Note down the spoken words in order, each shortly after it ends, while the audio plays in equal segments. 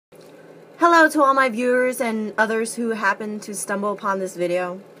Hello to all my viewers and others who happen to stumble upon this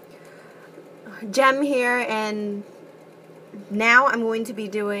video. Jem here, and now I'm going to be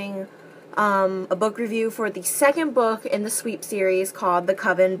doing a book review for the second book in the Sweep series called The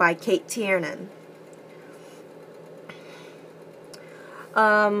Coven by Cate Tiernan.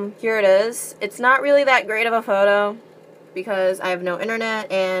 Here it is. It's not really that great of a photo because I have no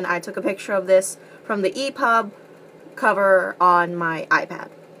internet, and I took a picture of this from the EPUB cover on my iPad.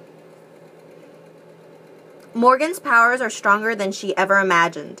 Morgan's powers are stronger than she ever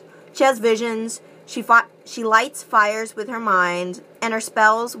imagined. She has visions, she lights fires with her mind, and her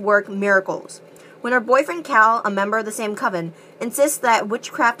spells work miracles. When her boyfriend Cal, a member of the same coven, insists that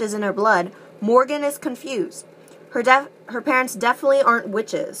witchcraft is in her blood, Morgan is confused. Her parents definitely aren't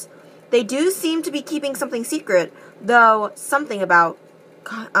witches. They do seem to be keeping something secret, though something about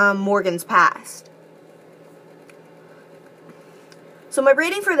Morgan's past. So my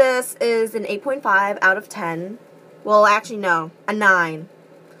rating for this is an 8.5 out of 10. Well, actually no, a 9.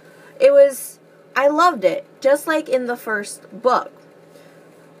 I loved it, just like in the first book.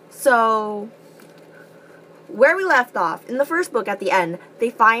 So, where we left off, in the first book at the end, they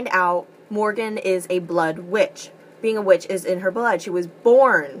find out Morgan is a blood witch. Being a witch is in her blood. She was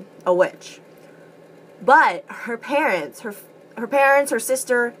born a witch. But her parents, her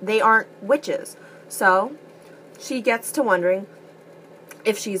sister, they aren't witches. So, she gets to wondering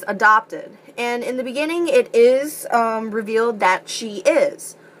if she's adopted. And in the beginning, it is revealed that she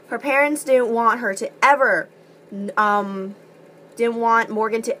is. Her parents didn't want her to ever, didn't want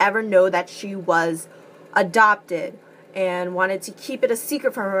Morgan to ever know that she was adopted, and wanted to keep it a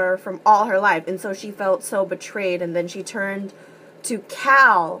secret from her from all her life. And so she felt so betrayed, and then she turned to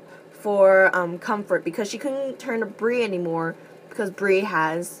Cal for comfort, because she couldn't turn to Bree anymore, because Bree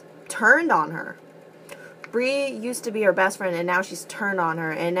has turned on her. Bree used to be her best friend, and now she's turned on her,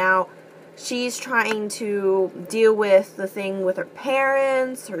 and now she's trying to deal with the thing with her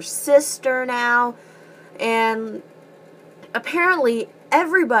parents, her sister now, and apparently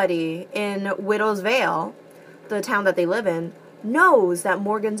everybody in Widow's Vale, the town that they live in, knows that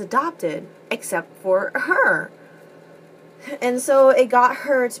Morgan's adopted, except for her. And so it got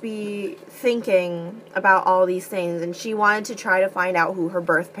her to be thinking about all these things, and she wanted to try to find out who her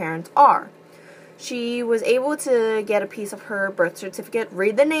birth parents are. She was able to get a piece of her birth certificate,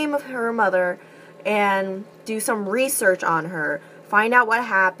 read the name of her mother, and do some research on her. Find out what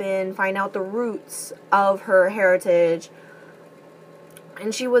happened, find out the roots of her heritage.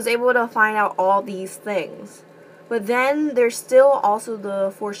 And she was able to find out all these things. But then there's still also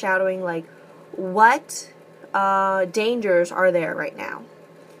the foreshadowing, like, what dangers are there right now?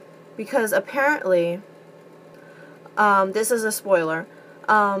 Because apparently, this is a spoiler,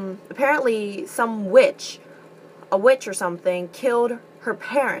 apparently some witch, a witch or something, killed her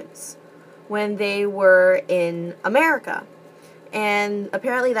parents when they were in America. And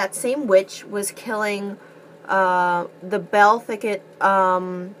apparently that same witch was killing the Bellwicket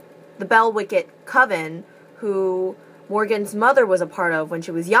Coven, who Morgan's mother was a part of when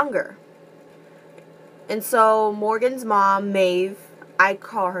she was younger. And so Morgan's mom, Maeve, I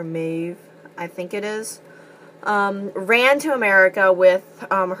call her Maeve, I think it is, ran to America with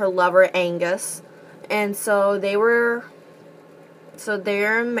her lover Angus, and so they're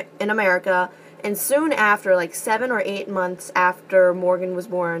in America, and soon after, like 7 or 8 months after Morgan was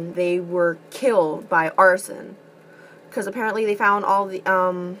born, they were killed by arson, because apparently they found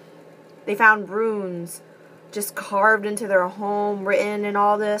they found runes just carved into their home, written and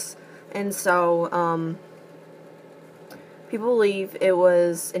all this, and so people believe it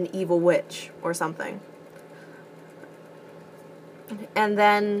was an evil witch or something. And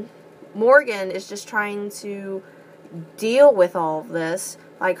then Morgan is just trying to deal with all of this.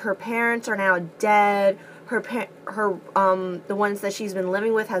 Like, her parents are now dead. The ones that she's been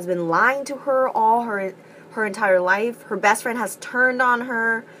living with has been lying to her all her entire life. Her best friend has turned on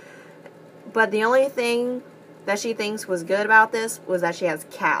her. But the only thing that she thinks was good about this was that she has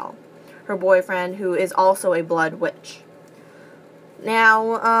Cal, her boyfriend, who is also a blood witch.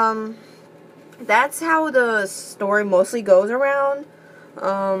 Now, that's how the story mostly goes around.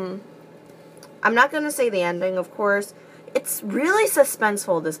 I'm not going to say the ending, of course. It's really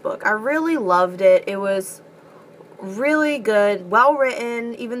suspenseful, this book. I really loved it. It was really good, well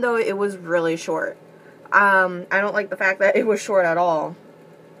written, even though it was really short. I don't like the fact that it was short at all.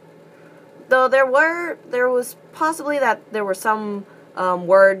 Though there was possibly that there were some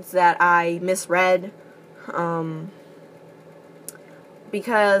words that I misread,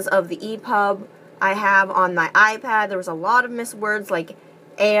 because of the EPUB I have on my iPad. There was a lot of missed words, like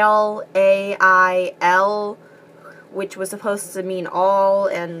ale, A-I-L, which was supposed to mean all,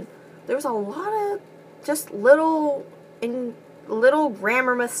 and there was a lot of just little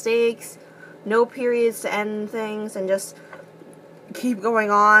grammar mistakes, no periods to end things, and just keep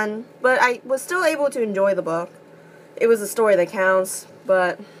going on. But I was still able to enjoy the book. It was the story that counts,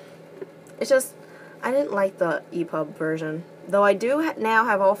 but it's just, I didn't like the EPUB version. Though I do now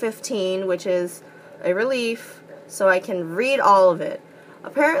have all 15, which is a relief, so I can read all of it.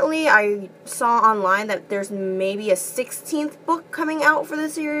 Apparently, I saw online that there's maybe a 16th book coming out for the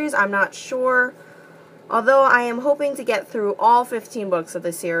series. I'm not sure. Although I am hoping to get through all 15 books of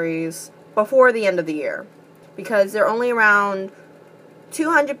the series before the end of the year. Because they're only around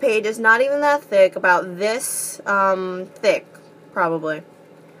 200 pages, not even that thick, about this thick, probably.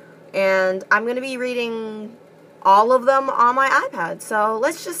 And I'm going to be reading all of them on my iPad, so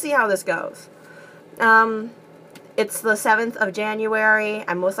let's just see how this goes. It's the 7th of January.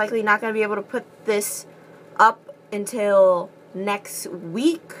 I'm most likely not going to be able to put this up until next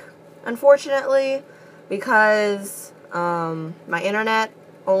week, unfortunately, because my internet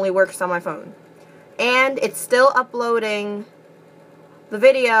only works on my phone. And it's still uploading the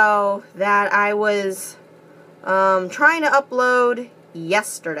video that I was trying to upload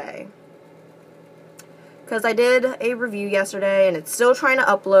yesterday. Because I did a review yesterday, and it's still trying to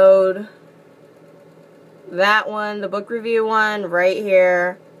upload. That one, the book review one, right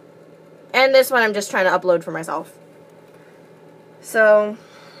here. And this one I'm just trying to upload for myself. So,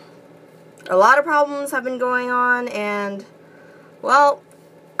 a lot of problems have been going on, and, well,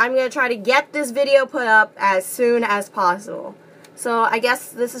 I'm going to try to get this video put up as soon as possible. So, I guess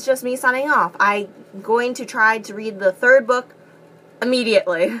this is just me signing off. I'm going to try to read the 3rd book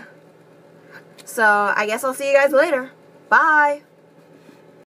immediately. So, I guess I'll see you guys later. Bye!